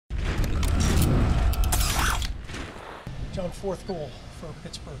on fourth goal for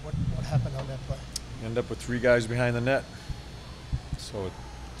Pittsburgh. What happened on that play? You end up with 3 guys behind the net. So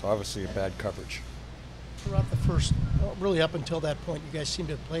it's obviously a bad coverage. Throughout the first, well, really up until that point, you guys seemed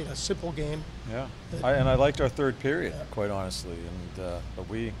to have played a simple game. Yeah, and I liked our third period, quite honestly. But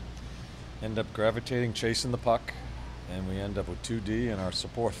we end up gravitating, chasing the puck, and we end up with 2D and our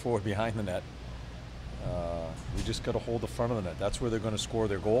support forward behind the net. We just got to hold the front of the net. That's where they're going to score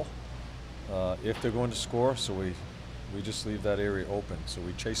their goal, if they're going to score. So we just leave that area open. So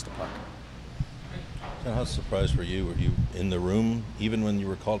we chase the puck. So how surprised were you? Were you in the room even when you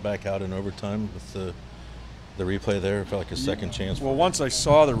were called back out in overtime with the replay there? It felt like a second chance. Well, once I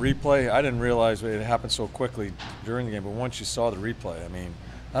saw the replay, I didn't realize it happened so quickly during the game. But once you saw the replay, I mean,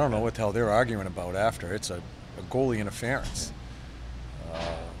 I don't know what the hell they're arguing about after. It's a goalie interference.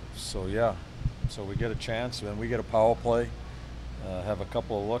 So yeah, so we get a chance, and we get a power play, have a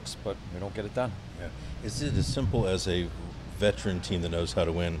couple of looks, but we don't get it done. Yeah. Is it as simple as a veteran team that knows how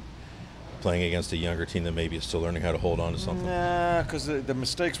to win playing against a younger team that maybe is still learning how to hold on to something? Nah, because the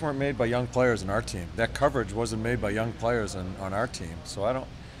mistakes weren't made by young players in our team. That coverage wasn't made by young players on our team. So I don't.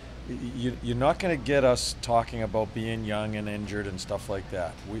 You're not going to get us talking about being young and injured and stuff like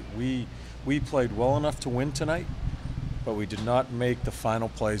that. We played well enough to win tonight, but we did not make the final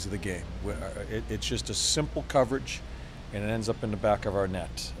plays of the game. It's just a simple coverage, and it ends up in the back of our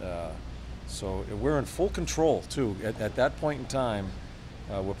net. So we're in full control too. At that point in time,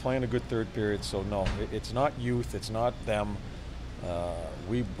 we're playing a good third period. So no, it's not youth. It's not them.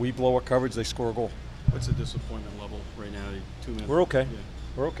 We blow a coverage. They score a goal. What's the disappointment level right now? 2 minutes. We're okay. Yeah.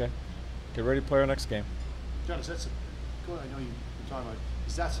 We're okay. Get ready to play our next game. John, I know you're talking about.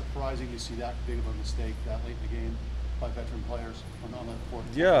 Is that surprising to see that big of a mistake that late in the game by veteran players on the court?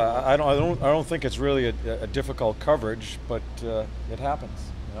 Yeah, I don't think it's really a difficult coverage, but it happens.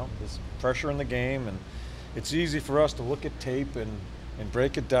 You know, there's pressure in the game, and it's easy for us to look at tape and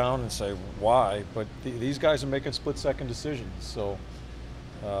break it down and say why. But these guys are making split-second decisions, so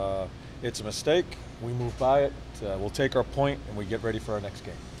it's a mistake. We move by it. We'll take our point, and we get ready for our next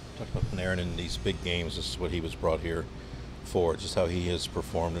game. Talk about Panarin in these big games. This is what he was brought here for, just how he has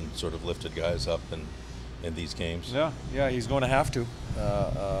performed and sort of lifted guys up in these games. Yeah, he's going to have to.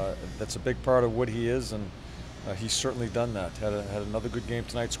 That's a big part of what he is, and he's certainly done that. Had another good game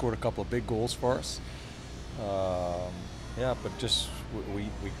tonight, scored a couple of big goals for us. Yeah, but just we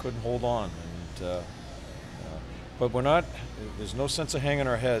couldn't hold on. And but we're not. There's no sense of hanging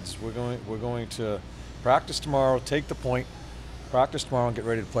our heads. We're going to practice tomorrow, take the point, practice tomorrow, and get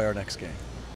ready to play our next game.